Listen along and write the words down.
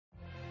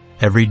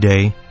Every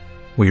day,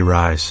 we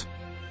rise,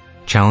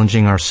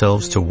 challenging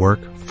ourselves to work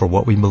for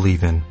what we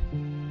believe in.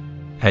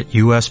 At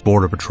U.S.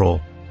 Border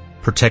Patrol,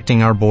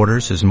 protecting our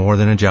borders is more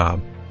than a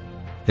job.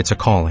 It's a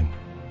calling.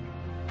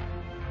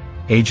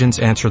 Agents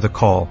answer the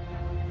call,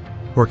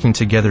 working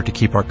together to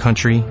keep our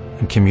country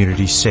and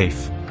communities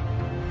safe.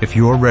 If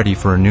you are ready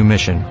for a new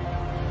mission,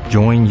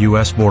 join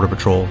U.S. Border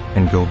Patrol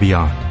and go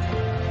beyond.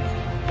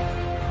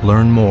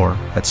 Learn more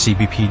at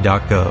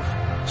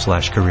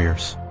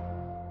cbp.gov/careers.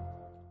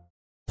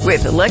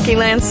 With the Lucky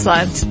Land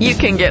Slots, you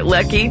can get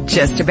lucky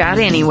just about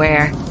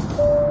anywhere.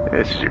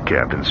 This is your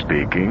captain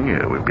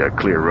speaking. We've got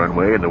clear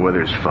runway and the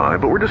weather's fine,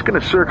 but we're just going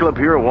to circle up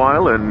here a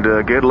while and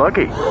get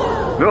lucky.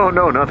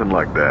 No, nothing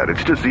like that.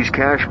 It's just these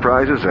cash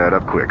prizes add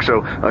up quick.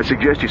 So I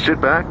suggest you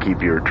sit back,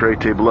 keep your tray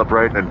table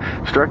upright, and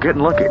start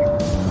getting lucky.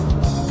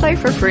 Play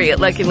for free at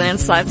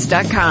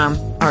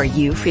LuckyLandSlots.com. Are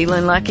you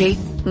feeling lucky?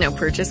 No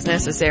purchase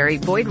necessary.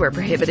 Void where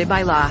prohibited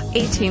by law.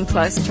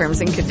 18+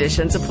 terms and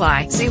conditions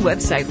apply. See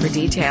website for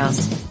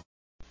details.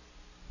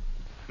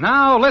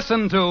 Now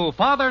listen to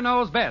Father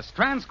Knows Best,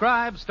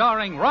 transcribed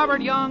starring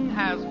Robert Young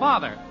as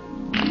Father.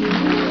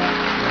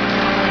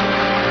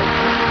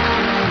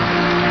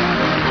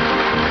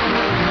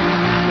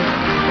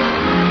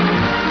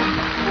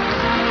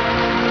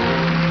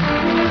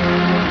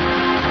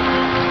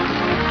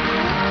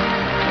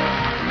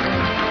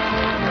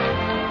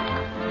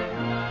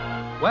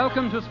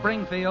 Welcome to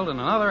Springfield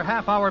and another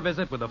half-hour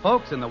visit with the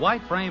folks in the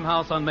White Frame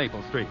House on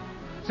Maple Street.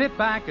 Sit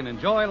back and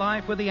enjoy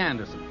life with the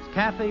Andersons,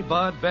 Kathy,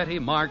 Bud, Betty,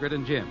 Margaret,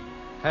 and Jim,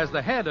 as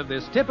the head of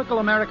this typical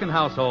American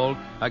household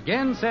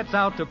again sets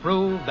out to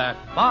prove that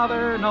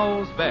Father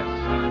knows best.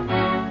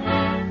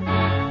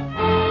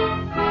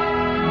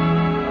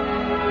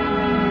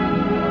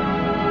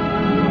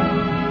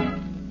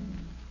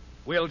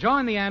 We'll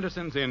join the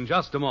Andersons in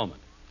just a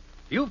moment.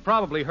 You've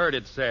probably heard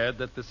it said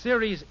that the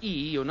Series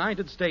E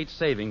United States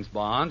Savings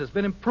Bond has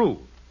been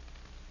improved.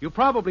 You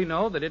probably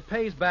know that it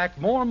pays back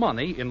more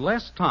money in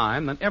less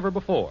time than ever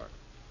before.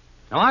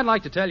 Now, I'd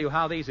like to tell you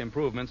how these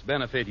improvements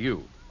benefit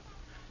you.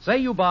 Say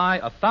you buy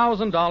a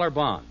 $1,000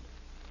 bond.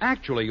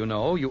 Actually, you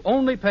know, you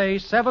only pay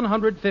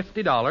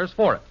 $750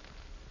 for it.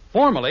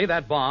 Formerly,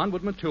 that bond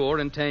would mature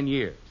in 10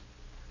 years.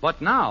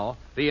 But now,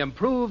 the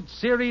improved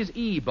Series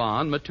E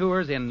bond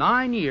matures in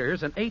 9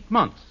 years and 8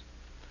 months.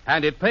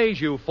 And it pays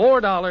you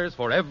 $4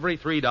 for every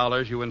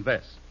 $3 you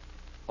invest.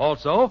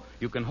 Also,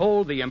 you can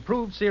hold the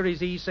improved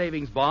Series E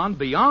savings bond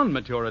beyond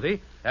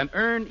maturity and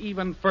earn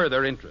even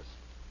further interest.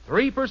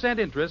 3%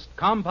 interest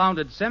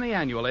compounded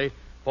semi-annually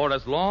for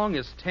as long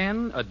as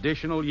 10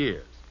 additional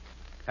years.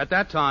 At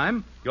that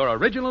time, your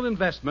original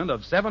investment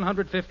of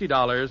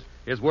 $750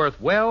 is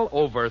worth well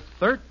over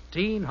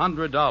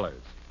 $1,300.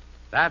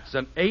 That's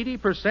an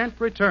 80%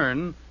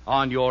 return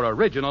on your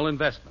original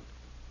investment.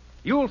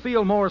 You'll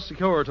feel more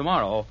secure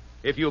tomorrow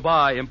if you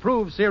buy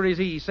improved Series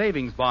E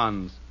savings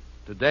bonds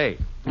today.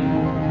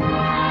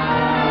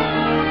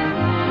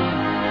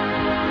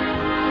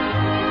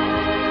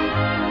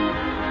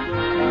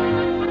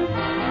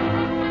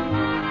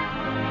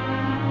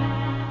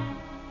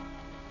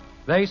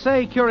 They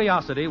say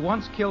curiosity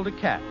once killed a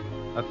cat,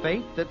 a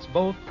fate that's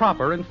both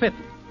proper and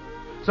fitting.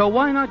 So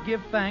why not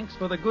give thanks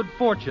for the good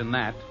fortune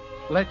that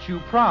lets you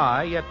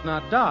pry yet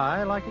not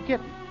die like a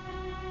kitten?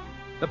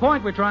 The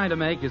point we're trying to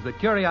make is that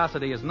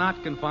curiosity is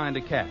not confined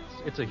to cats.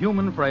 It's a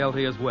human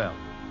frailty as well.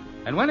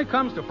 And when it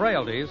comes to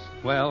frailties,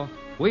 well,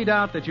 we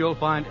doubt that you'll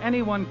find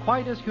anyone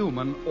quite as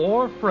human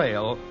or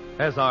frail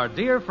as our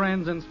dear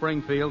friends in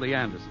Springfield, the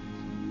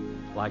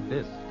Andersons. Like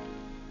this.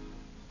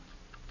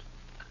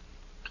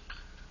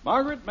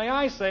 Margaret, may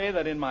I say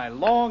that in my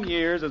long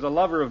years as a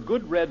lover of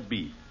good red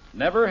beef,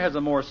 never has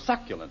a more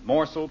succulent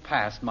morsel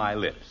passed my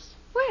lips.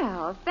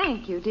 Well,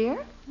 thank you,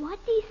 dear. What'd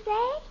he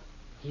say?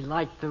 He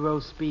liked the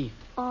roast beef.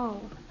 Oh.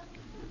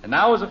 And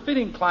now, as a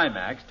fitting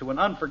climax to an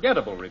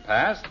unforgettable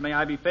repast, may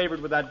I be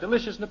favored with that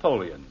delicious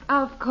Napoleon?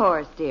 Of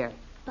course, dear.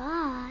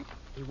 But...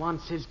 He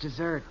wants his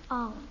dessert.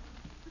 Oh.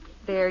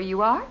 There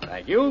you are.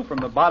 Thank you. From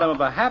the bottom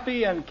of a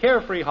happy and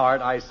carefree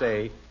heart, I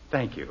say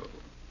thank you.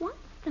 What's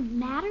the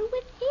matter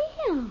with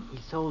him? He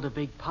sold a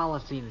big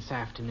policy this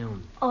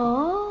afternoon.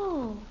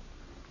 Oh.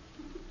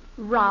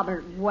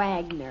 Robert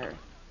Wagner.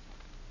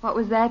 What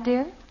was that,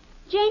 dear?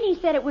 Janie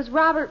said it was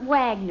Robert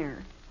Wagner,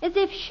 as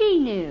if she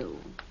knew.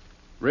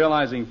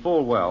 Realizing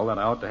full well that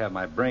I ought to have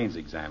my brains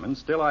examined,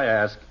 still I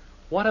ask,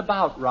 what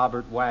about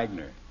Robert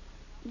Wagner?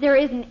 There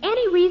isn't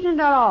any reason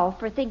at all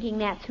for thinking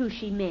that's who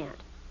she meant.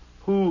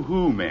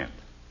 Who meant?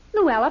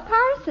 Luella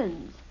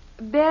Parsons.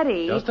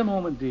 Betty. Just a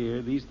moment,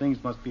 dear. These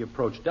things must be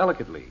approached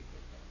delicately.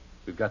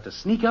 We've got to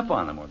sneak up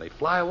on them or they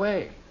fly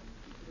away.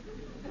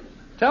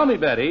 Tell me,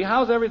 Betty,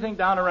 how's everything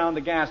down around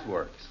the gas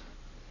works?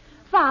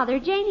 Father,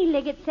 Janie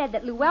Liggett said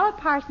that Luella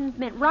Parsons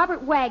meant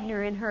Robert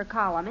Wagner in her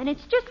column, and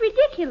it's just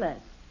ridiculous.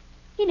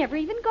 He never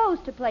even goes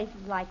to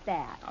places like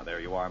that. Now, there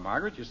you are,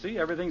 Margaret. You see,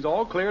 everything's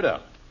all cleared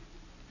up.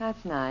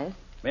 That's nice.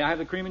 May I have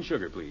the cream and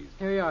sugar, please?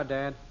 Here you are,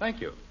 Dad.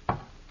 Thank you.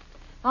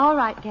 All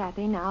right,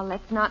 Kathy, now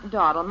let's not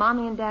dawdle.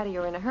 Mommy and Daddy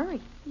are in a hurry.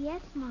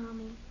 Yes,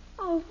 Mommy.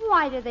 Oh,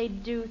 why do they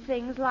do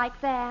things like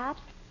that?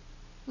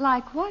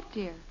 Like what,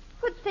 dear?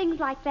 Put things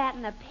like that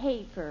in the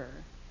paper.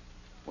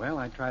 Well,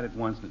 I tried it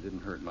once and it didn't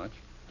hurt much.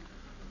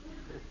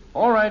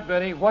 All right,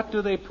 Betty, what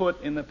do they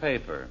put in the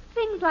paper?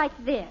 Things like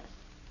this.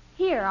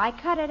 Here, I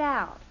cut it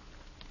out.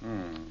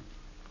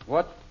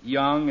 What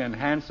young and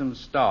handsome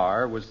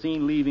star was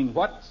seen leaving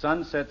what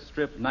Sunset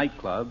Strip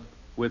nightclub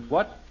with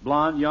what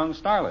blonde young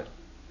starlet?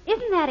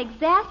 Isn't that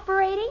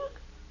exasperating?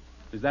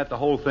 Is that the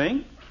whole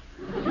thing?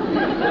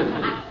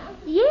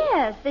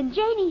 Yes, and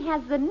Janie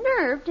has the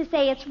nerve to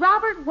say it's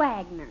Robert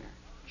Wagner.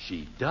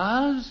 She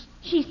does?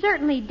 She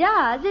certainly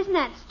does. Isn't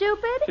that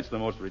stupid? It's the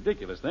most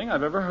ridiculous thing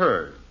I've ever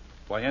heard.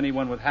 Why,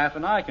 anyone with half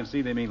an eye can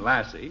see they mean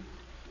Lassie.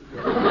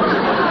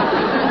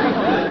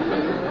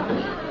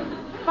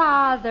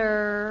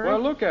 Father. Well,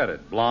 look at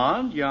it.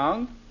 Blonde,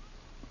 young.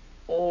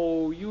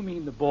 Oh, you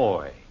mean the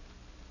boy.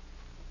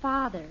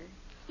 Father,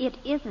 it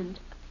isn't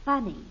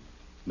funny.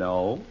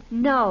 No?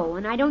 No,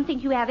 and I don't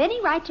think you have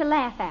any right to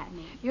laugh at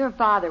me. Your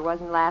father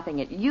wasn't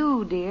laughing at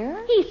you,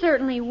 dear. He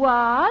certainly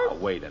was. Now,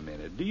 wait a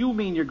minute. Do you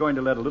mean you're going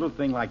to let a little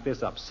thing like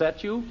this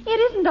upset you?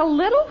 It isn't a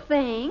little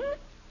thing.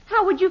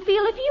 How would you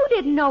feel if you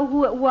didn't know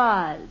who it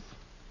was?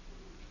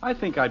 I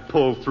think I'd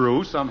pull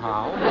through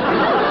somehow.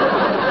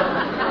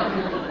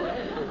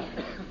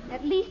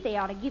 At least they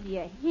ought to give you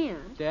a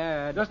hint.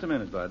 Dad. Just a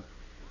minute, Bud.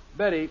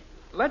 Betty,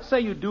 let's say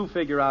you do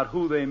figure out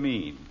who they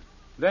mean.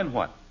 Then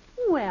what?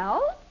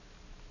 Well,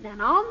 then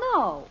I'll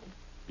know.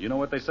 You know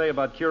what they say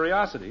about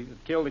curiosity.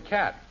 It killed a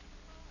cat.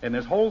 And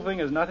this whole thing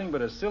is nothing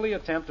but a silly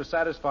attempt to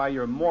satisfy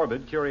your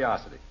morbid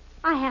curiosity.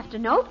 I have to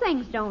know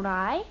things, don't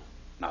I?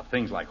 Now,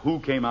 things like who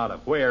came out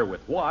of where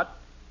with what,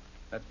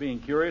 that's being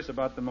curious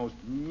about the most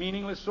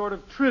meaningless sort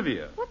of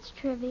trivia. What's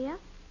trivia?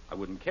 I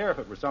wouldn't care if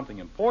it were something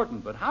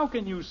important, but how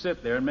can you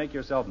sit there and make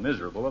yourself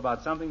miserable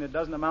about something that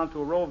doesn't amount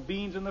to a row of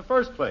beans in the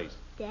first place?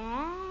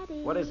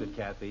 Daddy. What is it,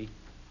 Kathy?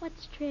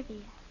 What's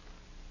trivia?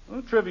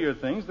 Well, trivia are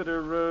things that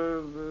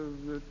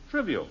are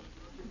trivial.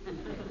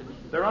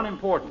 They're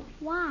unimportant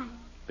Why?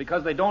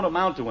 because they don't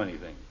amount to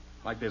anything,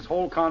 like this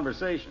whole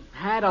conversation.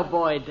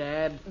 Attaboy,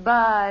 Dad.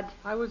 Bud.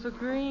 I was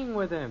agreeing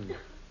with him.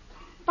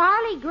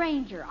 Farley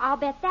Granger. I'll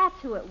bet that's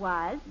who it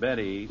was.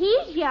 Betty.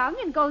 He's young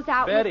and goes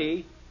out Betty,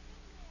 with...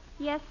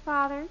 Yes,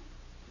 Father?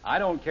 I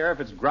don't care if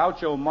it's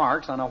Groucho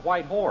Marx on a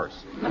white horse.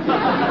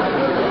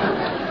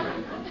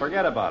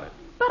 Forget about it.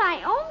 But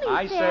I only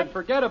I said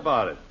forget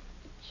about it.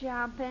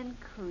 Jumping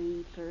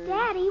creepers.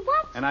 Daddy,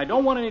 what? And I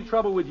don't want any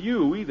trouble with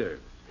you either.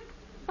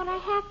 But I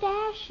have to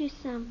ask you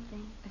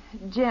something.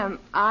 Jim,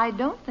 I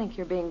don't think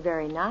you're being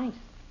very nice.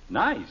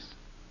 Nice?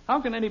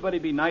 How can anybody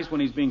be nice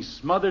when he's being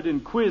smothered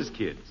in quiz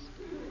kids?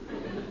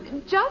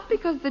 Just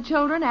because the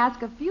children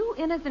ask a few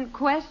innocent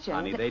questions...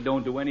 Honey, they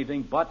don't do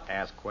anything but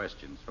ask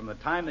questions. From the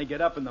time they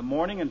get up in the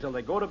morning until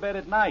they go to bed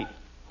at night.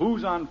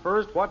 Who's on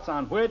first? What's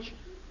on which?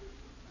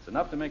 It's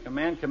enough to make a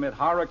man commit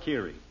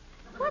harakiri.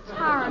 What's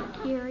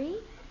harakiri?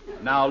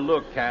 Now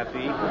look,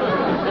 Kathy.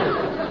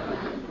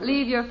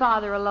 Leave your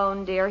father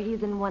alone, dear.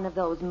 He's in one of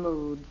those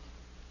moods.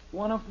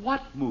 One of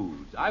what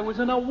moods? I was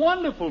in a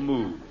wonderful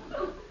mood.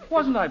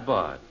 Wasn't I,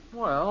 Bud?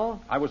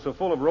 Well, I was so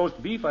full of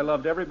roast beef, I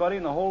loved everybody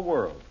in the whole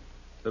world.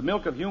 The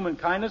milk of human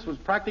kindness was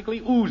practically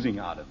oozing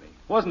out of me.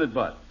 Wasn't it,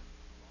 Bud?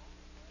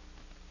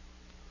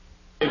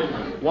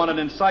 Want an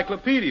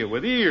encyclopedia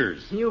with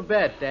ears. you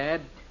bet,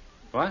 Dad.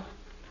 What?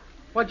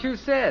 What you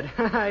said.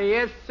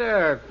 Yes,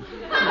 sir.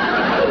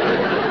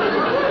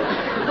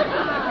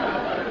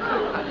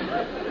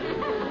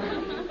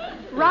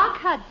 Rock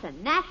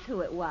Hudson. That's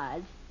who it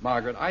was.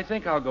 Margaret, I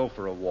think I'll go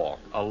for a walk.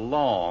 A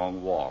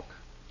long walk.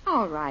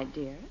 All right,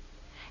 dear.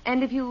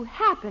 And if you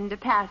happen to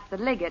pass the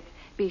Liggets,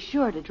 be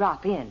sure to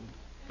drop in.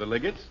 The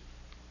Liggets?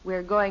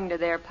 We're going to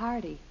their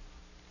party.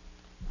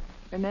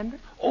 Remember?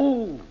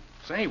 Oh,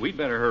 say, we'd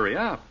better hurry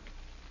up.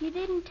 You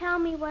didn't tell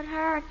me what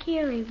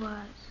harakiri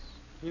was.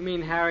 You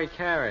mean Harry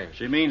Carey?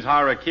 She means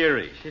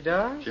harakiri. She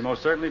does? She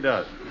most certainly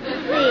does.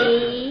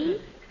 See?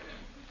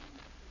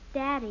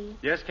 Daddy,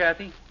 Yes,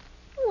 Kathy?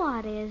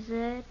 what is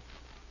it?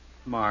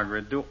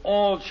 Margaret, do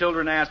all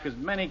children ask as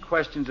many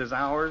questions as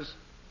ours?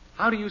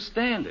 How do you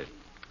stand it?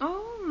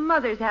 Oh,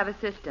 mothers have a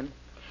system.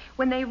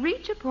 When they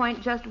reach a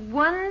point just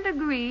 1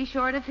 degree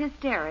short of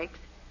hysterics,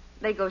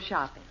 they go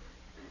shopping.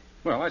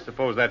 Well, I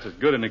suppose that's as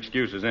good an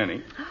excuse as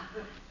any.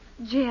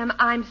 Jim,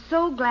 I'm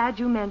so glad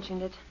you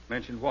mentioned it.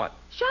 Mentioned what?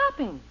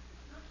 Shopping.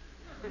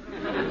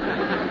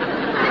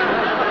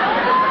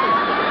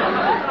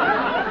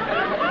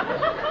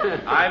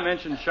 I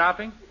mentioned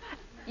shopping?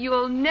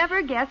 You'll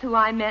never guess who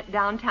I met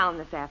downtown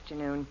this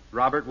afternoon.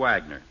 Robert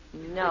Wagner.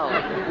 No.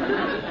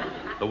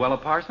 Luella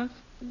Parsons?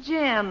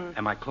 Jim,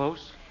 Am I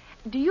close?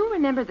 do you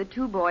remember the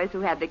 2 boys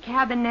who had the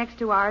cabin next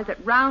to ours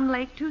at Round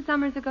Lake 2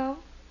 summers ago?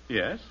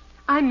 Yes.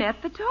 I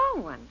met the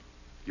tall one.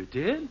 You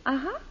did?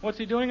 Uh-huh. What's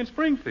he doing in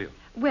Springfield?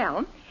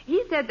 Well,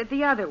 he said that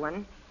the other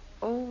one...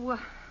 Oh,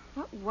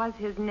 what was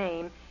his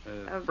name?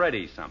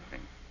 Freddie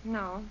something.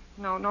 No,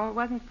 it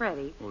wasn't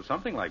Freddie. Well,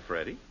 something like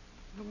Freddie.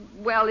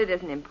 Well, it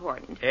isn't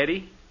important.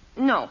 Eddie?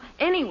 No,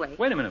 anyway.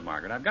 Wait a minute,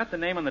 Margaret. I've got the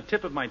name on the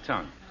tip of my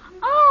tongue.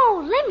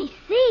 Oh, let me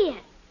see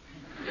it.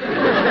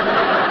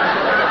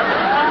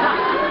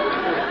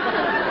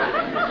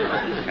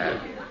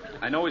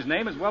 I know his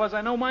name as well as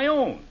I know my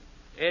own.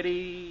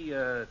 Eddie,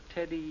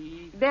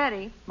 Teddy...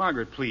 Betty.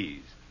 Margaret,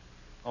 please.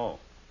 Oh.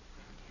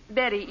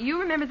 Betty,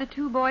 you remember the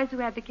two boys who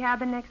had the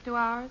cabin next to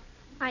ours?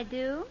 I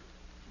do.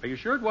 Are you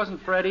sure it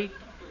wasn't Freddie?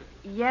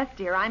 Yes,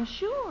 dear, I'm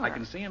sure. I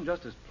can see him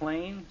just as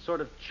plain,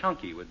 sort of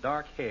chunky with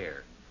dark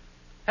hair.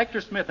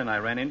 Hector Smith and I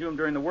ran into him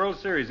during the World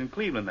Series in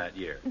Cleveland that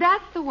year.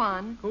 That's the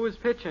one. Who was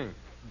pitching?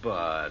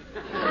 Bud.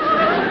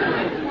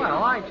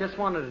 Well, I just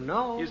wanted to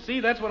know. You see,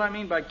 that's what I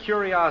mean by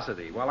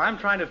curiosity. While I'm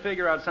trying to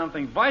figure out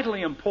something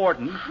vitally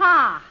important...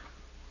 Ha!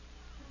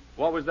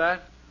 What was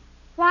that?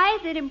 Why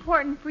is it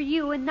important for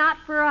you and not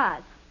for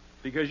us?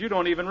 Because you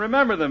don't even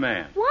remember the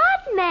man.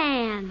 What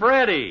man?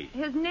 Freddie.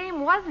 His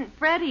name wasn't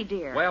Freddie,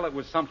 dear. Well, it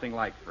was something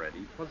like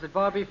Freddie. Was it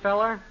Bobby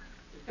Feller?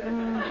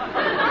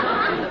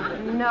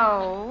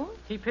 No.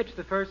 He pitched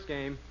the first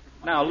game.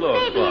 Now, look,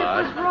 Maybe it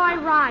was Bud. Roy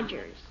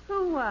Rogers.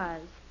 Who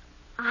was?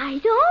 I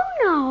don't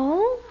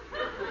know.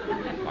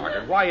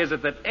 Margaret, why is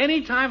it that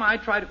any time I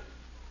try to...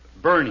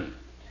 Bernie.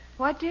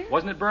 What, dear?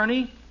 Wasn't it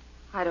Bernie?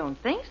 I don't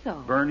think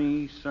so.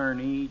 Bernie,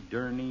 Cerny,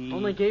 Durney...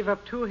 Only gave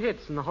up 2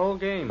 hits in the whole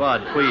game.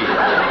 Bud, please.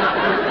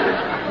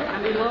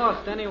 And he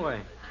lost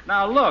anyway.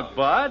 Now, look,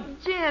 Bud.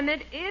 Jim,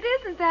 it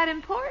isn't that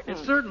important.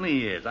 It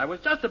certainly is. I was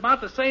just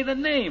about to say the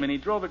name, and he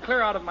drove it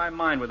clear out of my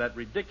mind with that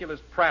ridiculous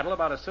prattle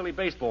about a silly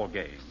baseball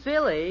game.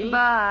 Silly?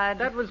 Bud.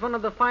 That was one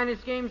of the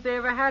finest games they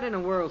ever had in a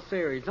World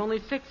Series. Only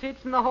 6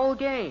 hits in the whole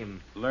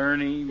game.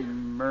 Lerny,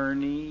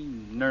 Murney,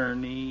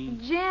 Nurney.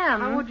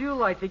 Jim. How would you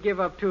like to give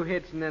up 2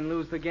 hits and then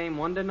lose the game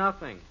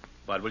 1-0?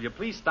 Bud, will you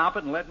please stop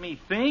it and let me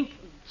think?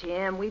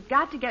 Jim, we've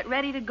got to get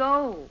ready to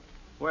go.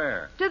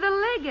 Where? To the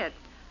Liggets.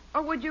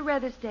 Or would you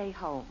rather stay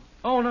home?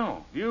 Oh,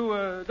 no.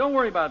 You, don't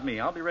worry about me.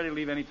 I'll be ready to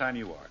leave any time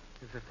you are.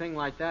 If a thing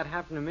like that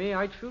happened to me,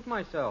 I'd shoot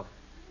myself.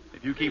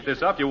 If you keep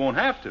this up, you won't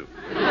have to.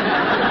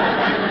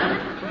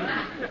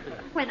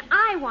 When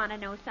I want to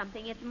know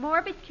something, it's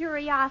morbid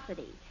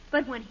curiosity.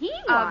 But when he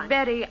wants...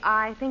 Betty,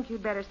 I think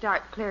you'd better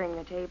start clearing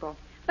the table.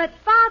 But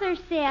Father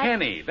said...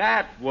 Kenny,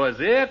 that was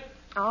it?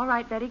 All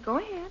right, Betty, go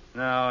ahead.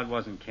 No, it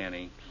wasn't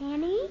Kenny.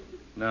 Penny?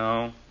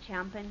 No.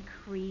 Jumping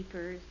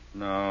creepers.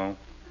 No.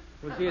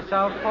 Was he a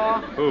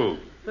southpaw? Who?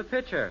 The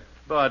pitcher.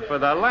 Bud, for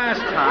the last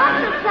What's a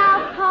time...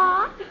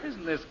 southpaw?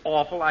 Isn't this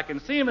awful? I can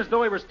see him as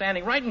though he were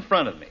standing right in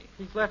front of me.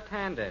 He's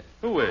left-handed.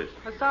 Who is?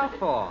 A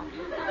southpaw.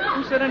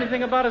 Who said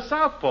anything about a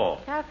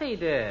southpaw? Kathy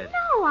did.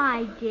 No,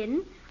 I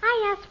didn't.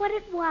 I asked what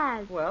it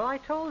was. Well, I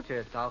told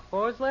you.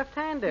 Southpaw is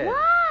left-handed.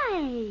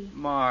 Why?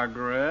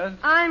 Margaret.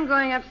 I'm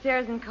going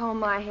upstairs and comb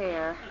my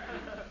hair.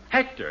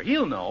 Hector,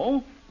 he'll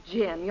know.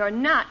 Jim, you're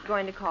not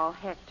going to call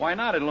Hector. Why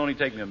not? It'll only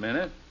take me a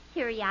minute.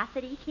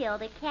 Curiosity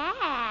killed a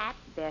cat.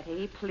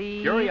 Betty,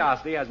 please.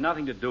 Curiosity has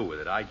nothing to do with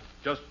it. I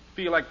just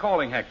feel like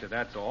calling Hector,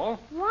 that's all.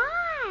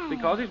 Why?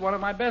 Because he's one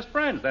of my best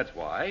friends, that's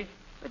why.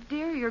 But,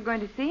 dear, you're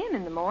going to see him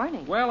in the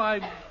morning. Well,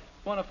 I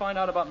want to find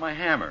out about my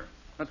hammer.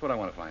 That's what I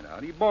want to find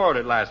out. He borrowed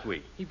it last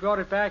week. He brought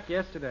it back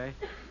yesterday.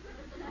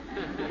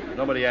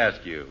 Nobody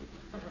asked you.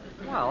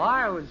 Well,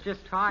 I was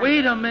just trying...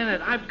 Wait a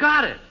minute. I've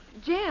got it.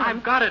 Jim.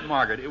 I've got it,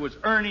 Margaret. It was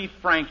Ernie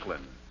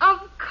Franklin. Of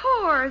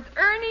course,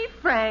 Ernie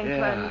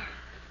Franklin. Yeah.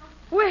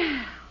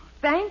 Well,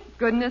 thank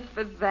goodness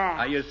for that.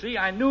 Now, you see,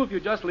 I knew if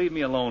you'd just leave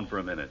me alone for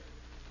a minute.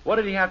 What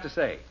did he have to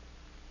say?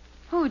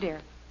 Who, dear?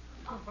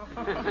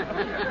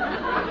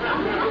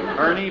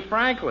 Ernie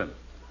Franklin.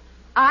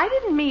 I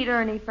didn't meet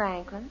Ernie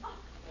Franklin.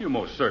 You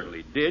most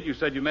certainly did. You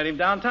said you met him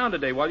downtown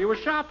today while you were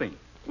shopping.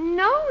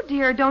 No,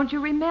 dear, don't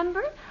you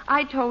remember?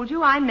 I told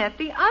you I met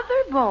the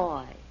other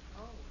boy.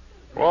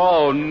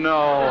 Oh,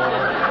 no.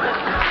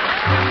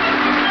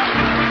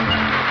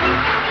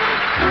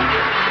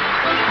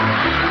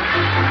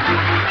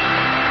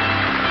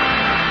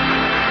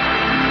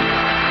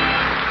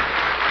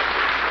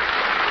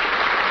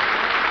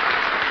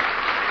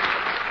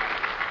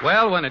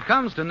 Well, when it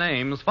comes to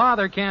names,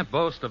 Father can't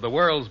boast of the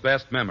world's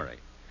best memory.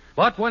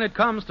 But when it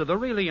comes to the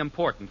really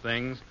important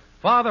things,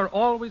 Father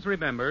always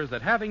remembers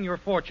that having your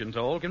fortune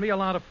told can be a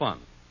lot of fun,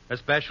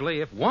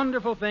 especially if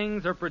wonderful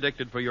things are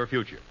predicted for your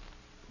future.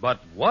 But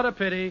what a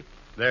pity,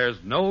 there's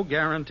no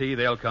guarantee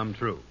they'll come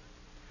true.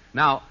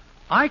 Now,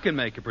 I can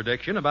make a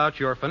prediction about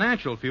your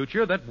financial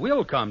future that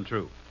will come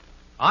true.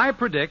 I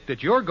predict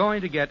that you're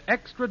going to get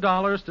extra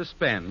dollars to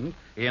spend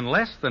in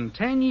less than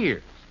 10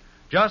 years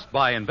just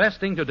by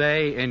investing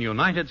today in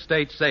United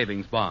States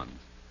savings bonds.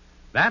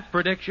 That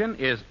prediction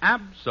is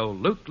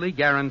absolutely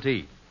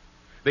guaranteed.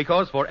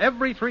 Because for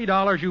every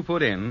 $3 you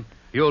put in,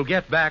 you'll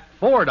get back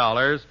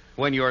 $4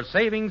 when your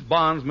savings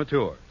bonds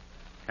mature.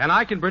 And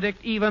I can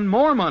predict even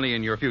more money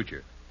in your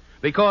future.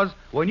 Because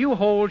when you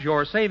hold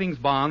your savings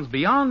bonds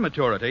beyond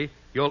maturity,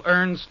 you'll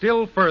earn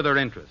still further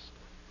interest.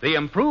 The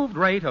improved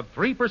rate of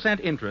 3%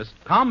 interest,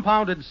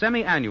 compounded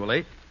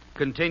semi-annually,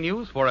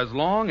 continues for as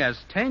long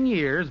as 10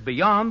 years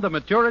beyond the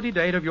maturity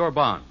date of your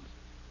bonds.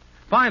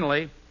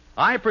 Finally,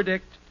 I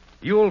predict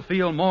you'll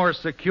feel more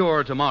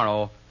secure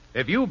tomorrow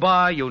if you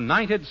buy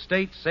United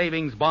States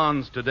savings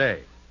bonds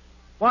today.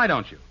 Why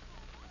don't you?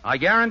 I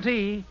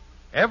guarantee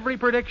every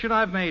prediction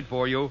I've made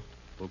for you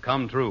will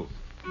come true.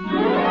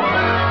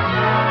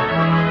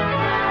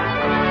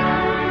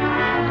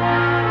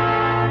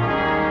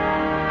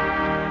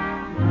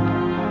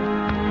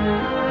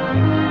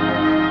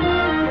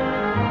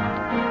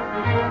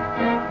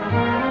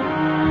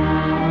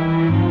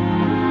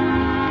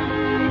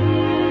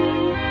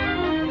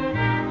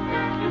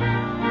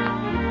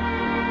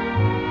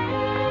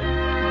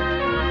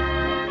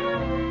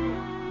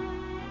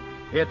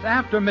 It's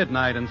after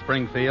midnight in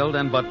Springfield,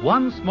 and but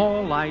one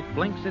small light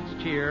blinks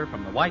its cheer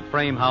from the white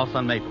frame house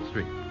on Maple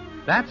Street.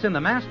 That's in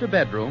the master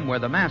bedroom where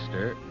the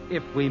master,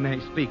 if we may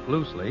speak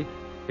loosely,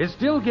 is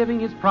still giving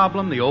his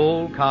problem the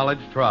old college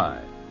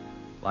try.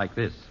 Like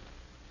this.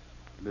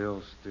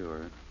 Bill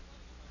Stewart.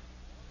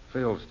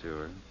 Phil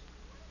Stewart.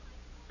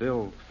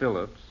 Bill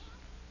Phillips.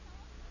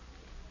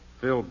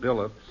 Phil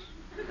Billups.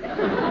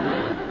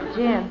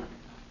 Jim.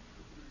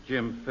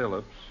 Jim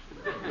Phillips.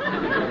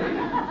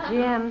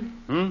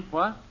 Jim.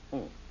 What?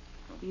 Oh.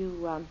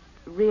 You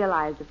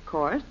realize, of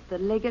course, the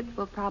Liggetts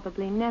will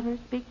probably never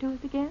speak to us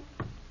again?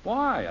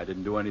 Why? I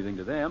didn't do anything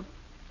to them.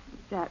 You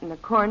sat in the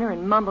corner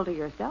and mumbled to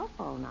yourself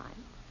all night.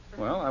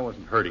 Well, I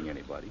wasn't hurting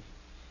anybody.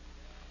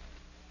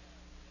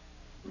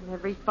 And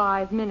every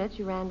 5 minutes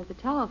you ran to the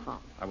telephone.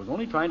 I was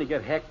only trying to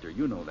get Hector.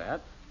 You know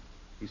that.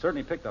 He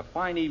certainly picked a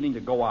fine evening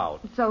to go out.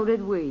 So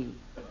did we.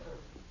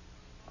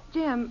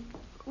 Jim,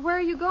 where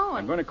are you going?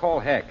 I'm going to call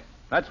Heck.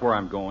 That's where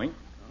I'm going.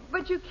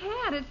 But you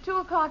can't. It's 2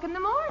 o'clock in the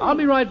morning. I'll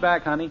be right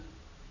back, honey.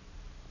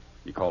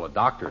 You call a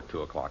doctor at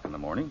 2 o'clock in the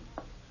morning.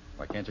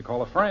 Why can't you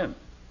call a friend?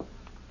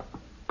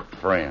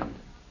 Friend.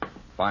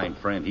 Fine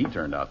friend he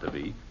turned out to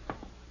be.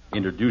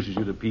 Introduces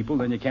you to people,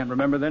 then you can't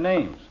remember their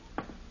names.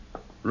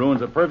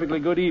 Ruins a perfectly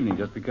good evening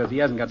just because he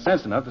hasn't got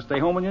sense enough to stay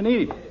home when you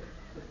need him.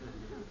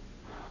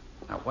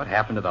 Now, what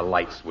happened to the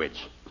light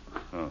switch?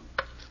 Oh.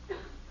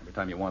 Every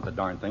time you want the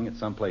darn thing, it's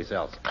someplace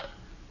else.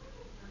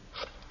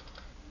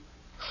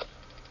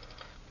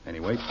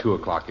 Anyway, 2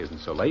 o'clock isn't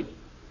so late.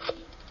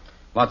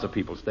 Lots of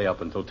people stay up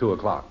until 2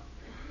 o'clock.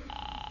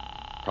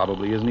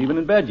 Probably isn't even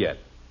in bed yet.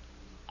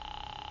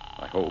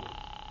 I hope.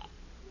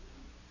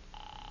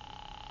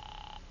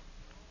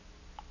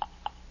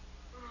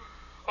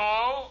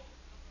 Hello?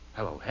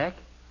 Hello, Heck.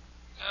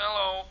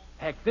 Hello.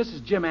 Heck, this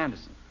is Jim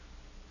Anderson.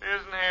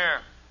 Isn't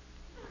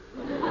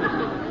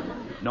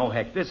here. No,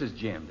 Heck, this is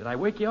Jim. Did I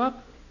wake you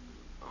up?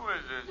 Who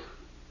is this?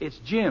 It's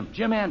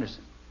Jim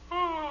Anderson. Oh,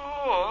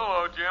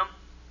 hello, Jim.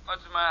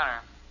 What's the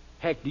matter?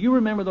 Heck, do you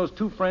remember those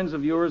 2 friends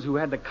of yours who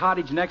had the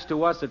cottage next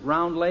to us at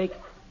Round Lake?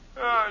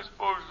 I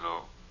suppose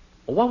so.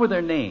 Well, what were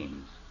their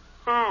names?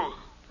 Who?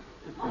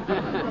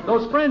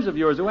 Those friends of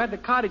yours who had the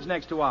cottage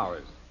next to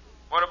ours.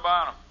 What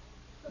about him?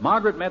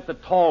 Margaret met the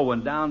tall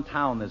one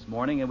downtown this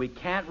morning, and we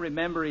can't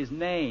remember his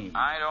name.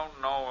 I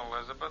don't know,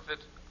 Elizabeth.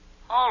 It's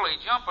holy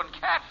jumping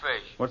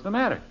catfish. What's the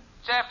matter?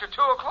 It's after 2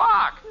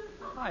 o'clock.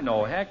 I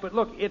know, Heck, but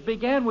look, it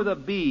began with a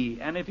B,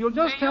 and if you'll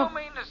just Do tell... you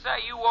mean to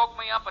say you woke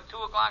me up at 2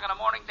 o'clock in the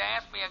morning to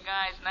ask me a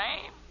guy's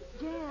name?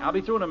 Jim. I'll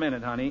be through in a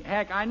minute, honey.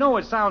 Heck, I know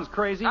it sounds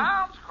crazy.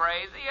 Sounds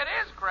crazy. It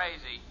is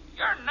crazy.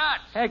 You're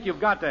nuts. Heck, you've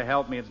got to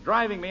help me. It's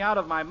driving me out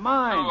of my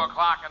mind. 2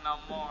 o'clock in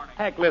the morning.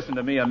 Heck, listen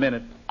to me a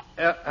minute.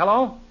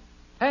 Hello?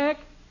 Heck?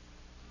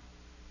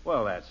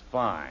 Well, that's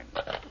fine.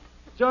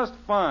 Just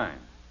fine.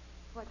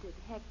 What did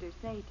Hector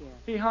say, dear?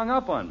 He hung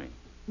up on me.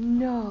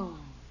 No.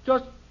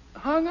 Just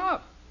hung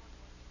up.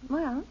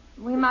 Well,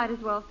 we might as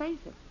well face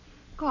it.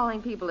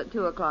 Calling people at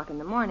 2 o'clock in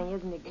the morning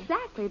isn't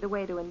exactly the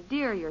way to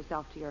endear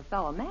yourself to your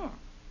fellow man.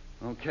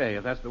 Okay,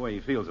 if that's the way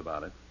he feels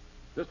about it.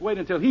 Just wait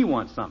until he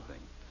wants something.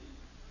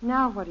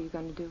 Now what are you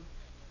going to do?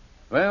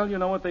 Well, you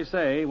know what they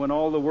say. When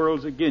all the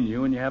world's agin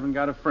you and you haven't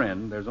got a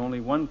friend, there's only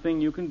one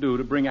thing you can do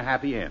to bring a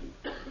happy end.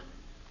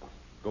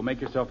 Go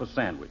make yourself a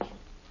sandwich.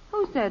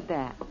 Who said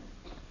that?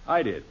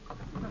 I did.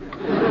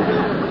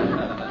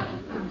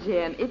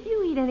 Jim, if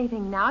you eat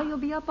anything now, you'll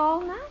be up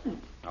all night.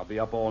 I'll be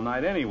up all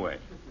night anyway.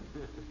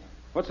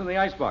 What's in the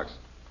icebox?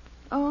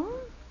 Oh,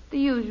 the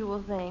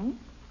usual thing.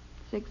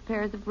 6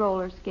 pairs of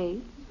roller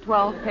skates,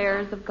 12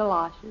 pairs of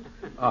galoshes.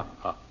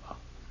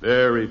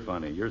 Very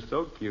funny. You're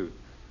so cute.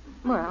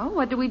 Well,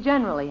 what do we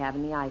generally have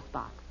in the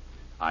icebox?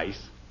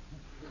 Ice.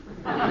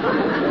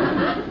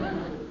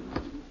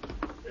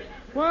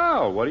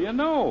 Well, what do you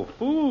know?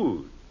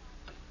 Food.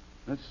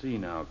 Let's see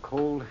now.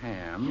 Cold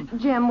ham.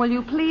 Jim, will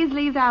you please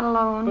leave that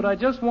alone? But I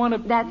just want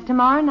to... That's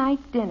tomorrow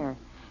night's dinner.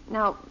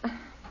 Now,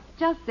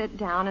 just sit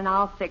down and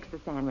I'll fix the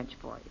sandwich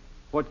for you.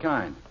 What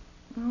kind?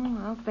 Oh,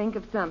 I'll think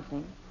of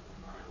something.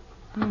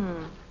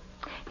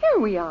 Here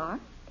we are.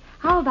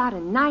 How about a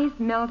nice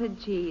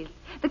melted cheese?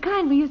 The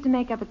kind we used to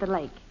make up at the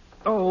lake.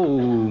 Oh,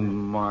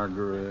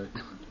 Margaret.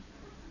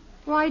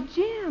 Why,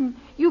 Jim,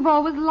 you've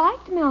always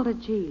liked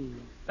melted cheese.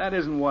 That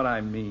isn't what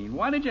I mean.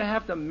 Why did you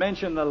have to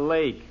mention the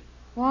lake?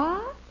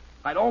 What?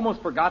 I'd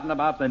almost forgotten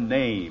about the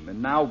name,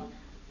 and now,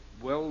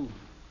 well,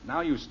 now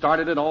you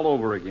started it all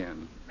over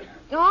again.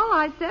 All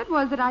I said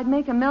was that I'd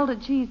make a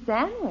melted cheese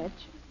sandwich.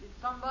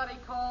 Somebody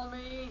call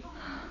me.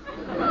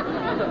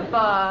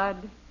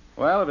 Bud.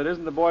 Well, if it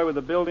isn't the boy with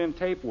the built-in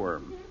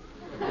tapeworm.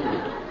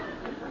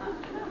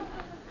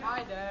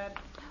 Hi, Dad.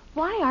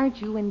 Why aren't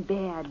you in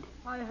bed?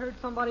 I heard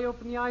somebody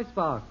open the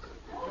icebox.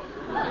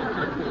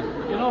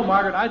 You know,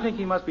 Margaret, I think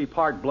he must be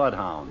part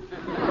bloodhound.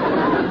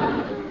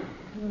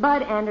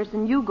 Bud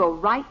Anderson, you go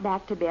right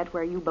back to bed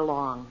where you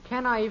belong.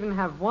 Can I even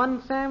have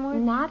one sandwich?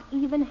 Not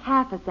even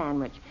half a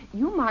sandwich.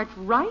 You march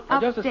right Now,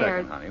 upstairs. just a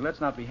second, honey.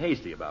 Let's not be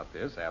hasty about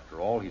this. After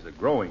all, he's a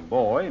growing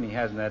boy, and he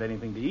hasn't had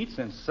anything to eat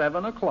since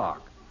 7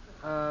 o'clock.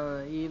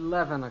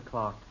 11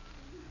 o'clock.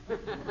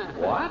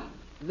 What?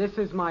 This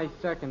is my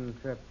second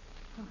trip.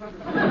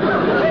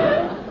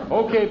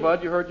 Okay,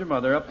 Bud, you heard your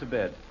mother. Up to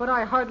bed. But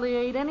I hardly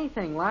ate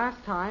anything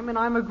last time, and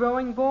I'm a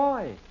growing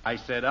boy. I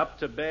said up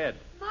to bed.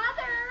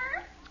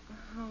 Mother!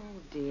 Oh,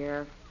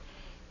 dear.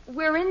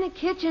 We're in the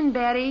kitchen,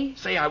 Betty.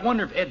 Say, I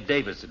wonder if Ed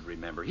Davis would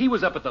remember. He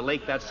was up at the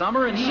lake that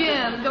summer, and he...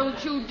 Jim,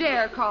 don't you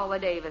dare call the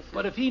Davis.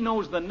 But if he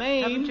knows the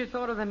name... Haven't you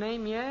thought of the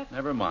name yet?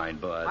 Never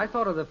mind, Bud. I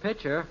thought of the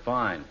pitcher.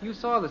 Fine. You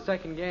saw the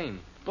second game.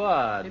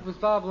 Bud. It was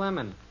Bob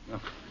Lemon.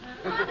 Mother,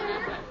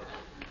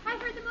 I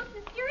heard the most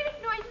mysterious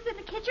noises in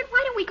the kitchen.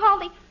 Why don't we call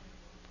the...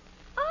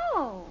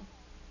 Oh.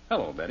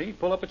 Hello, Betty.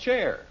 Pull up a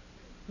chair.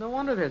 No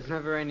wonder there's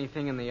never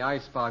anything in the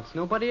icebox.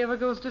 Nobody ever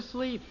goes to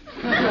sleep.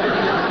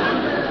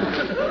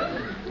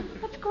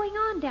 What's going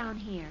on down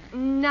here?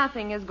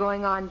 Nothing is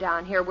going on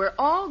down here. We're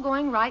all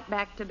going right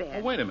back to Oh,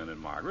 bed. wait a minute,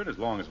 Margaret. As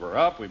long as we're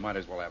up, we might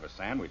as well have a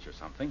sandwich or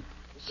something.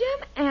 Jim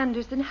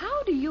Anderson,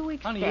 how do you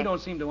expect... Honey, you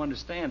don't seem to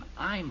understand.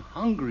 I'm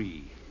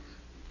hungry.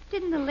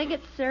 Didn't the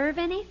Liggett serve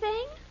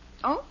anything?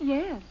 Oh,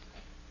 yes.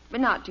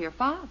 But not to your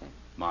father.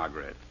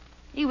 Margaret.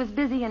 He was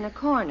busy in a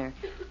corner,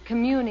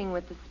 communing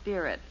with the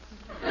spirits.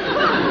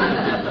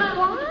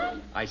 What?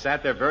 I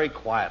sat there very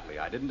quietly.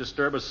 I didn't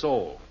disturb a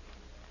soul.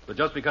 But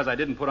just because I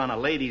didn't put on a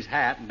lady's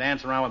hat and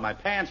dance around with my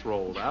pants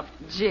rolled up...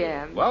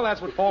 Jim. Well,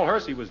 that's what Paul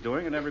Hersey was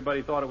doing, and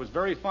everybody thought it was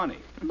very funny.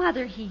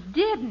 Mother, he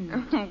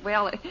didn't.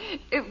 Well,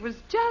 it was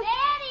just...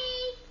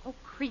 Daddy! Oh,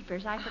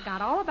 creepers, I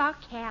forgot all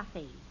about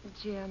Kathy.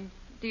 Jim,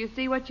 do you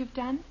see what you've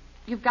done?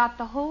 You've got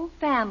the whole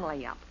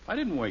family up. I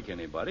didn't wake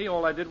anybody.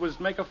 All I did was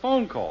make a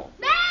phone call.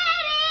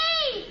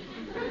 Daddy!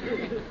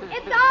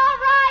 It's all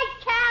right,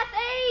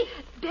 Kathy!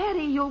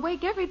 Daddy, you'll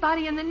wake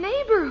everybody in the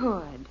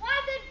neighborhood.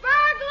 Was it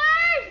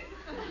burglars?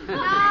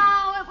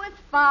 No, it was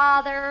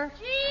Father.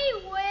 Gee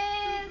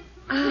whiz!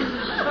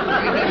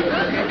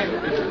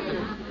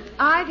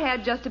 I've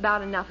had just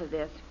about enough of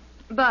this.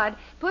 Bud,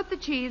 put the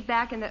cheese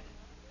back in the...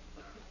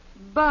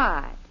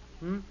 Bud.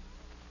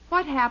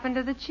 What happened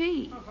to the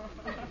cheese?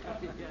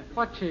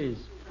 What cheese?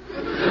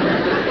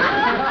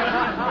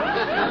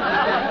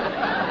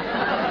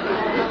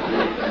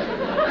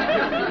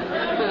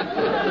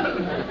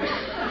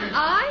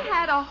 I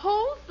had a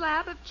whole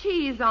slab of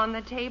cheese on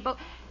the table.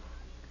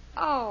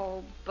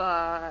 Oh,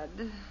 Bud.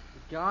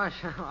 Gosh,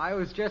 I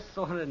was just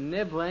sort of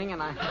nibbling,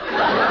 and I...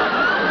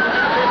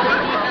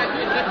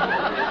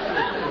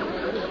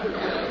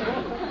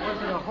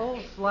 Was it a whole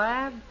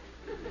slab?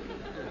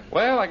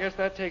 Well, I guess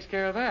that takes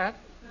care of that.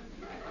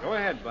 Go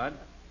ahead, Bud.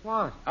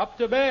 What? Up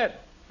to bed.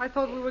 I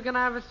thought we were going to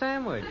have a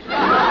sandwich.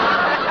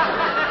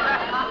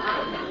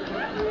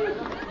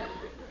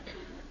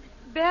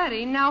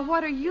 Betty, now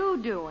what are you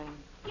doing?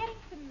 Getting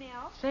some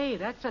milk. Say,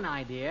 that's an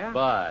idea.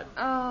 Bud.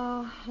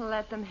 Oh,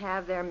 let them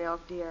have their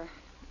milk, dear.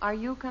 Are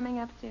you coming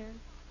upstairs?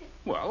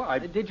 Well,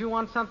 Did you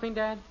want something,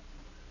 Dad?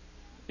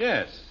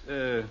 Yes.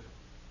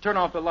 Turn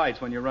off the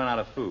lights when you run out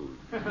of food.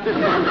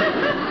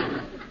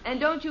 And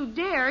don't you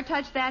dare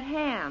touch that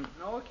ham.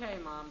 Okay,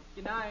 Mom.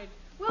 Good night.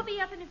 We'll be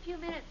up in a few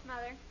minutes,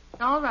 Mother.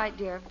 All right,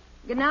 dear.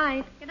 Good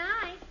night. Good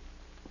night.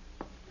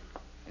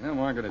 You know,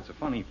 Margaret, it's a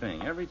funny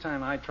thing. Every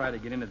time I try to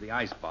get into the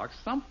icebox,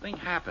 something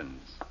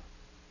happens.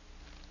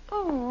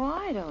 Oh,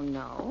 I don't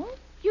know.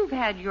 You've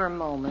had your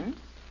moments.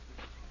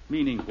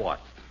 Meaning what?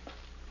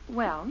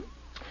 Well,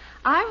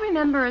 I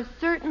remember a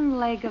certain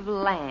leg of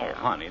lamb. Oh,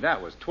 honey,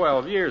 that was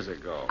 12 years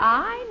ago.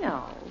 I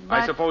know, but...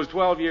 I suppose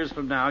 12 years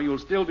from now, you'll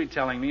still be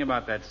telling me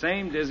about that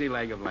same dizzy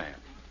leg of lamb.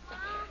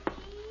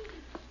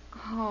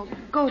 Oh,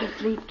 go to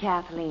sleep,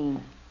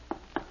 Kathleen.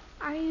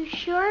 Are you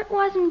sure it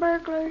wasn't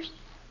burglars?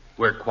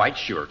 We're quite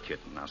sure,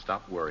 kitten. Now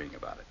stop worrying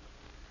about it.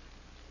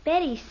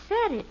 Betty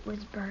said it was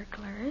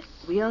burglars.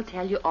 We'll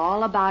tell you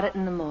all about it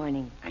in the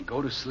morning. And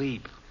go to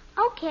sleep.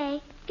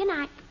 Okay. Good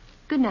night.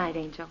 Good night,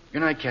 Angel. Good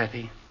night,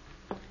 Kathy.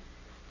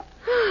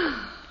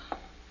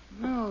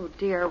 Oh,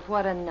 dear,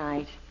 what a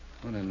night.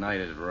 What a night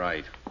is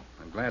right.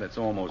 I'm glad it's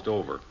almost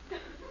over.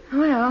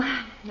 Well,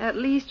 at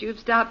least you've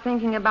stopped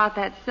thinking about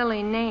that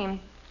silly name.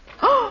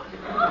 Oh!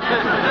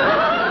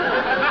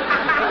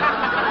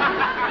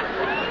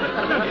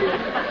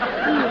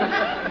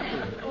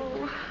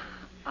 Oh,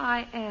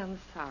 I am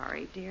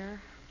sorry,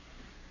 dear.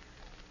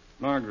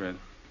 Margaret,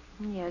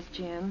 Yes,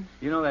 Jim.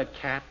 you know that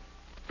cat?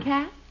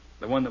 Cat?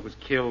 The one that was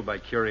killed by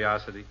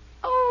curiosity?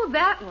 Oh,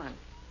 that one.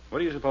 What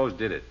do you suppose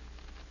did it?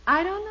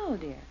 I don't know,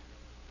 dear.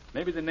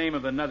 Maybe the name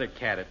of another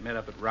cat that met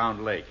up at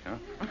Round Lake, huh?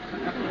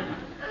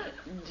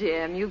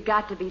 Jim, you've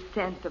got to be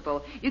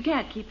sensible. You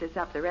can't keep this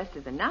up the rest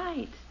of the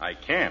night. I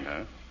can,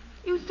 huh?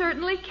 You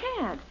certainly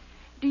can't.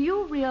 Do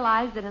you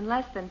realize that in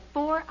less than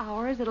 4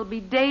 hours it'll be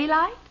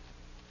daylight?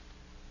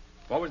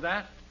 What was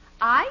that?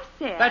 I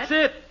said... That's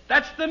it.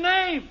 That's the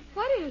name.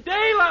 What is...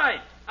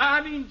 Daylight.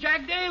 I mean,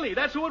 Jack Daly.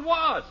 That's who it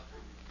was.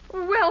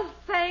 Well,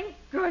 thank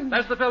goodness.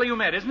 That's the fellow you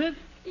met, isn't it?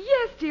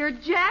 Yes, dear,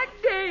 Jack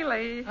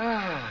Daly.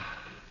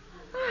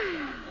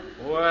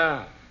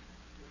 Well.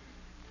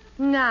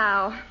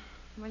 Now,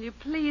 will you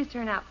please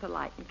turn out the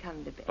light and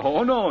come to bed?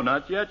 Oh, no,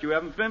 not yet. You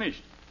haven't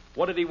finished.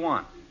 What did he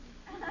want?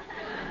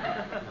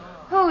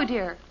 Who,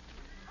 dear?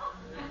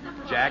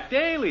 Jack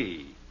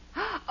Daly.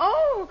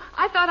 Oh,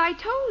 I thought I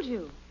told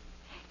you.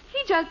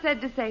 He just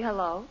said to say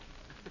hello.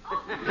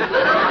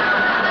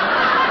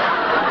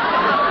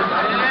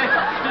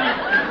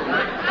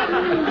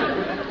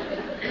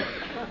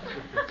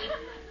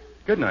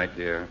 Good night,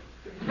 dear.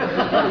 Good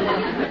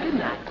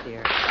night,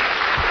 dear.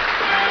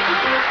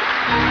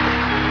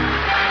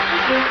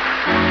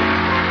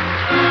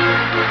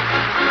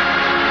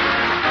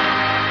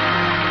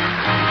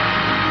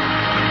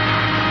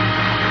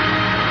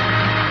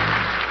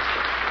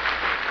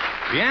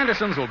 The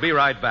Andersons will be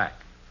right back.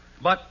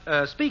 But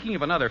speaking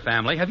of another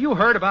family, have you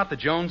heard about the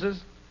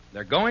Joneses?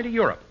 They're going to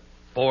Europe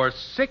for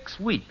 6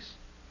 weeks.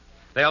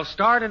 They'll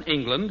start in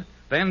England,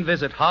 then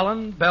visit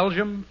Holland,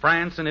 Belgium,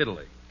 France, and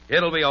Italy.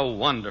 It'll be a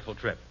wonderful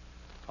trip.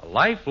 A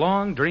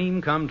lifelong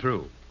dream come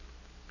true.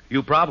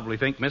 You probably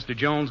think Mr.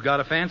 Jones got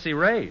a fancy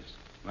raise.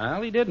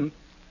 Well, he didn't.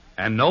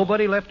 And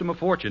nobody left him a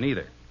fortune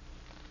either.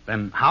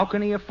 Then how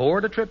can he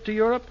afford a trip to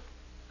Europe?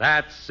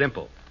 That's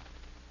simple.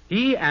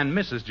 He and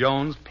Mrs.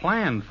 Jones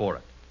planned for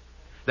it.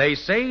 They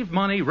saved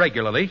money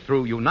regularly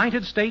through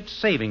United States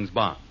savings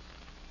bonds.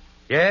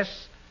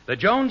 Yes, the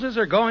Joneses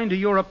are going to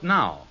Europe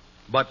now,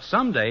 but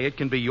someday it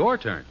can be your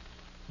turn.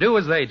 Do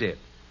as they did.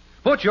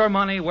 Put your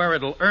money where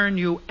it'll earn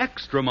you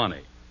extra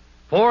money.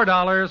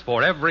 $4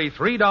 for every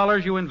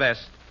 $3 you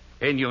invest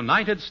in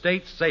United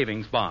States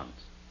savings bonds.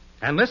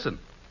 And listen,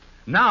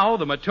 now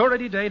the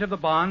maturity date of the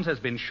bonds has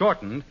been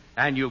shortened,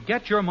 and you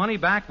get your money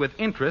back with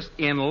interest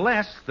in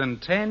less than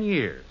 10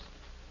 years.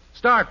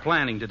 Start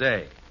planning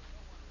today.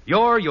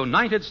 Your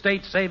United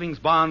States savings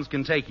bonds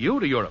can take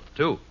you to Europe,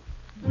 too.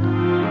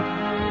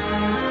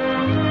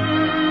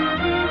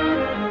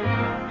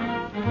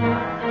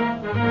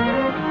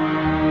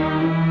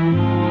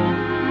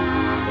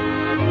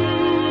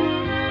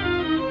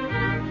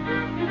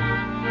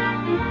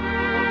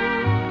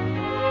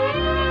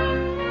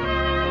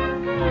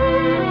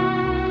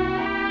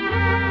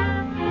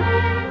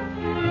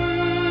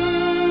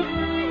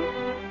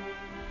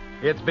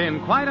 It's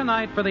been quite a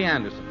night for the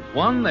Andersons,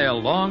 one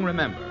they'll long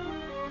remember.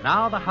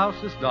 Now the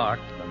house is dark,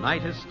 the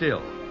night is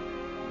still.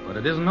 But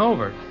it isn't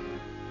over.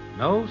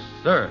 No,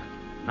 sir.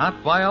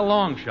 Not by a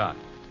long shot.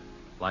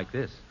 Like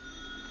this.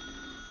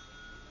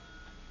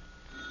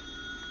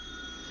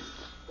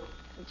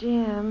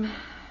 Jim.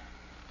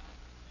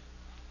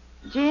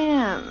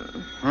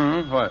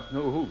 What?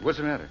 Who? What's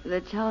the matter?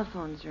 The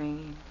telephone's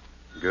ringing.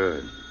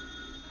 Good.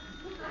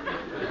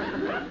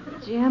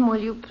 Jim, will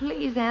you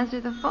please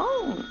answer the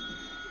phone?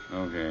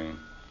 Okay.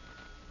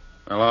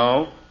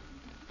 Hello?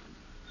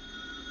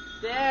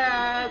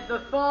 Dad, the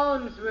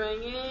phone's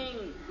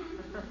ringing.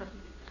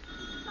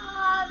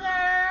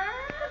 Father?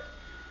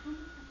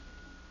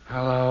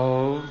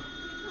 Hello?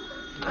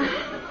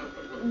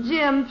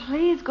 Jim,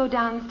 please go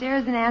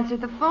downstairs and answer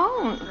the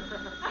phone.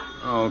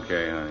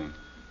 Okay, honey.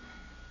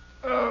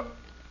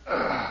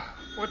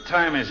 What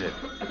time is it?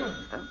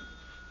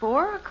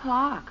 4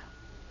 o'clock.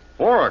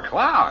 4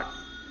 o'clock?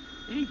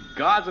 Ye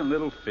gods and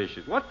little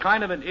fishes. What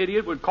kind of an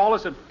idiot would call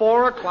us at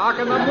 4 o'clock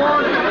in the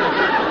morning?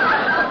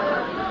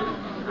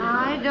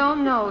 I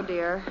don't know,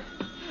 dear.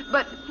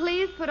 But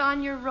please put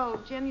on your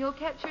robe, Jim. You'll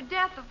catch your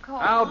death of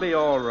cold. I'll be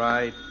all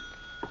right.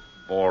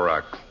 4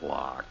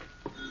 o'clock.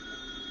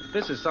 If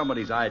this is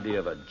somebody's idea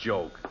of a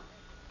joke,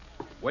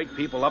 wake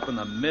people up in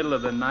the middle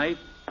of the night,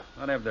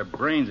 not have their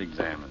brains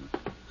examined.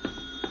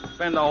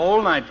 Spend the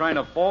whole night trying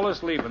to fall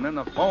asleep, and then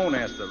the phone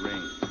has to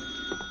ring.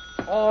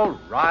 All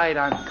right,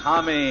 I'm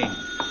coming.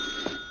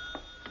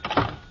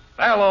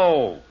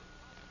 Hello.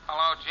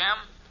 Hello, Jim.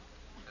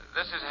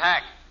 This is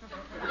Hack.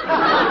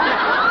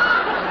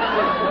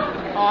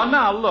 Oh,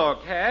 now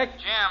look, Hack.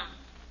 Jim,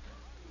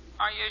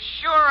 are you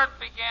sure it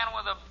began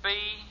with a B?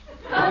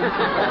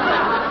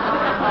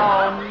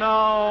 Oh,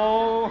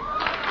 no.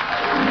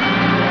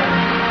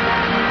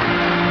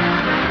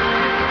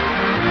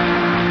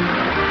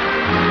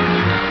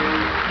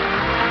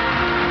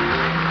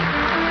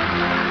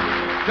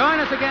 Join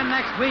us again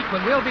next week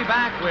when we'll be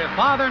back with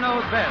Father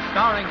Knows Best,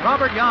 starring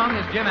Robert Young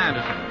as Jim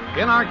Anderson.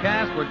 In our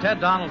cast were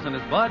Ted Donaldson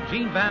as Bud,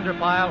 Gene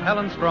Vanderpyle,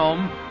 Helen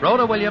Strome,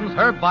 Rhoda Williams,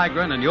 Herb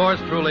Vigran, and yours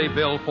truly,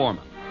 Bill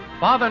Foreman.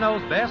 Father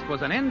Knows Best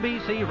was an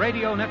NBC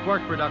Radio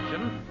Network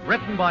production,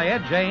 written by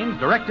Ed James,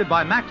 directed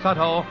by Max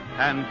Hutto,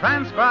 and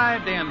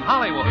transcribed in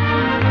Hollywood.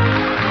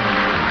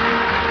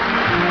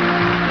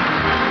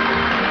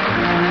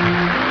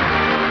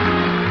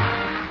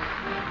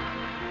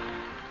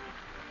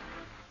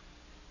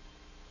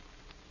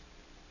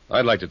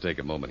 I'd like to take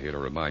a moment here to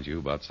remind you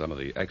about some of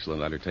the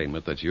excellent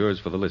entertainment that's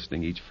yours for the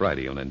listening each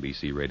Friday on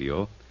NBC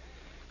Radio.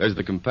 There's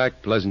the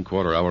compact, pleasant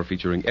quarter hour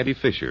featuring Eddie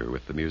Fisher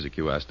with the music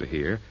you asked to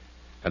hear,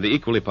 and the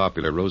equally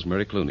popular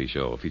Rosemary Clooney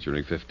Show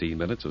featuring 15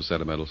 minutes of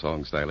sentimental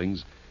song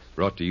stylings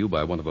brought to you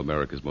by one of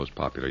America's most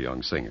popular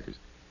young singers.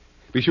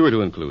 Be sure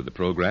to include the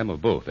program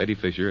of both Eddie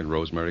Fisher and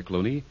Rosemary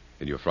Clooney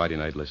in your Friday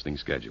night listening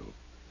schedule.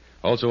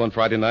 Also on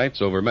Friday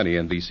nights, over many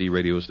NBC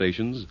radio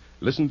stations,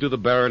 listen to The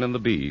Baron and the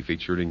Bee,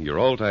 featuring your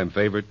all-time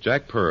favorite,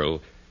 Jack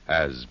Pearl,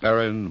 as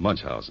Baron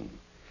Munchausen.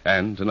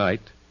 And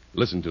tonight,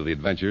 listen to the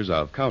adventures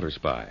of Counter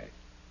Spy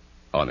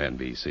on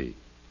NBC.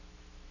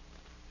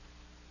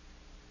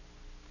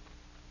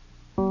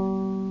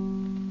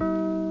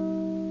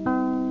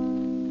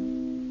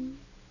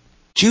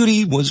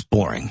 Judy was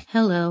boring.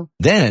 Hello.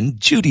 Then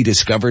Judy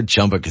discovered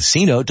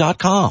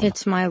ChumbaCasino.com.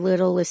 It's my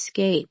little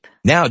escape.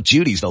 Now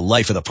Judy's the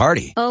life of the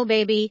party. Oh,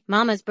 baby,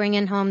 mama's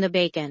bringing home the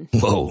bacon.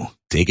 Whoa,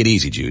 take it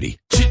easy, Judy.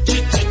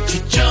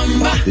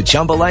 The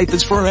Chumba life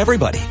is for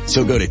everybody.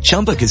 So go to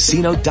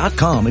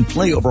ChumbaCasino.com and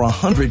play over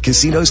 100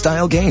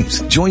 casino-style games.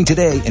 Join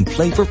today and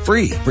play for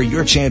free for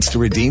your chance to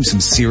redeem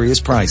some serious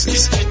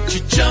prizes.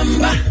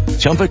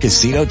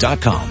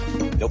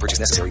 ChumbaCasino.com. No purchase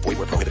necessary. Void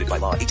where prohibited by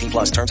law. 18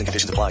 plus terms and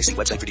conditions apply. See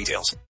website for details.